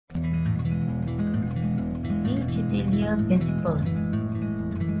Chatelier principles.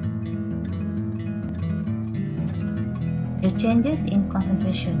 The changes in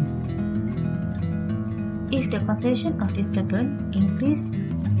concentrations. If the concentration of disturbance increase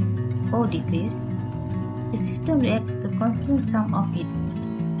or decrease, the system reacts to the constant sum of it.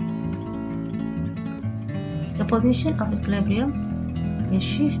 The position of equilibrium will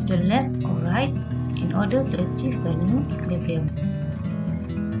shift to the left or right in order to achieve a new equilibrium.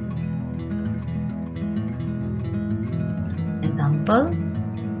 Example: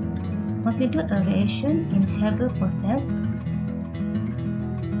 consider a reaction in Haber process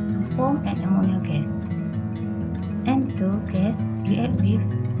to form an ammonia gas. N2 gas react with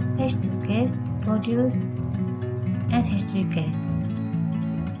H2 gas produce NH3 gas.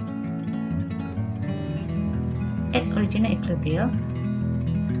 At original equilibrium,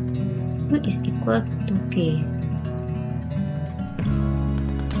 Q is equal to K.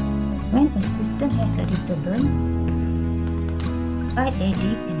 When a system has a disturbance by AD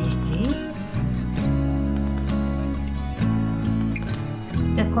NH3,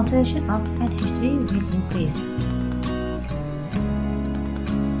 the concentration of NH3 will increase.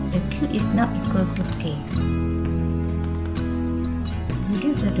 The Q is now equal to K.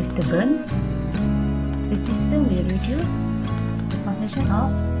 Reduce the disturbance, the system will reduce the concentration of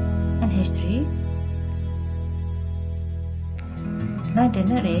NH3. Now the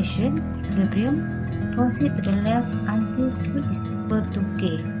reaction equilibrium proceed to the left until Q is equal to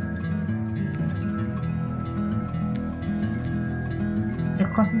K. The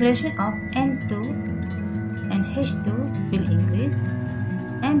concentration of N2 and H2 will increase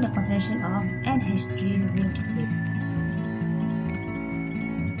and the concentration of NH3 will decrease.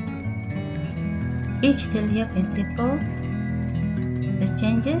 Each Chatelier principles the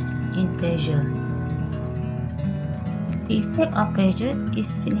changes in pressure. The effect of pressure is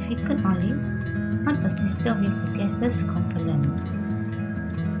significant only on a system with a gaseous component.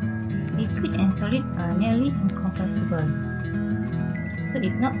 Liquid and solid are nearly incompressible, so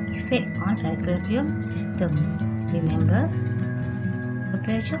it not effect on the equilibrium system. Remember, the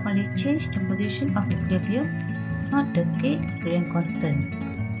pressure only change the position of equilibrium, not the K equilibrium constant.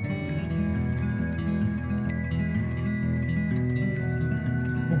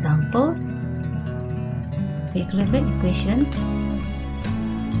 Examples: the equilibrium equations: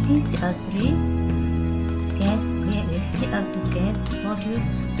 PCl3 gas react with Cl2 gas produce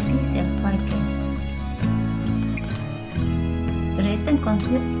PCl5 gas. The reaction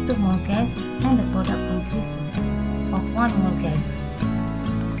consumes 2 mole gas and the product consists of 1 mole gas.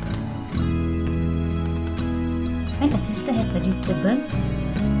 When a system has a disturbance,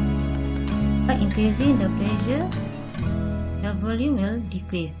 by increasing the pressure, the volume will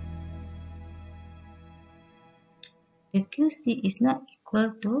decrease. The QC is not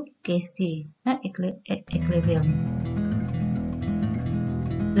equal to Kc, not at equilibrium.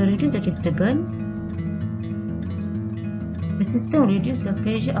 To reduce the disturbance, the system will reduce the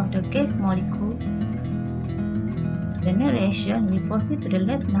pressure of the gas molecules. The next reaction will proceed to the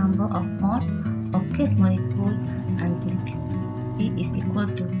less number of moles of gas molecule until Q is equal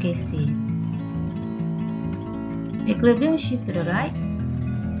to Kc. Equilibrium shift to the right.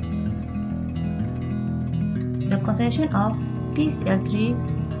 The concentration of PCl3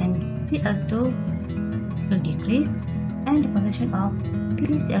 and Cl2 will decrease and the concentration of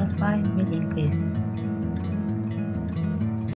PCl5 will increase.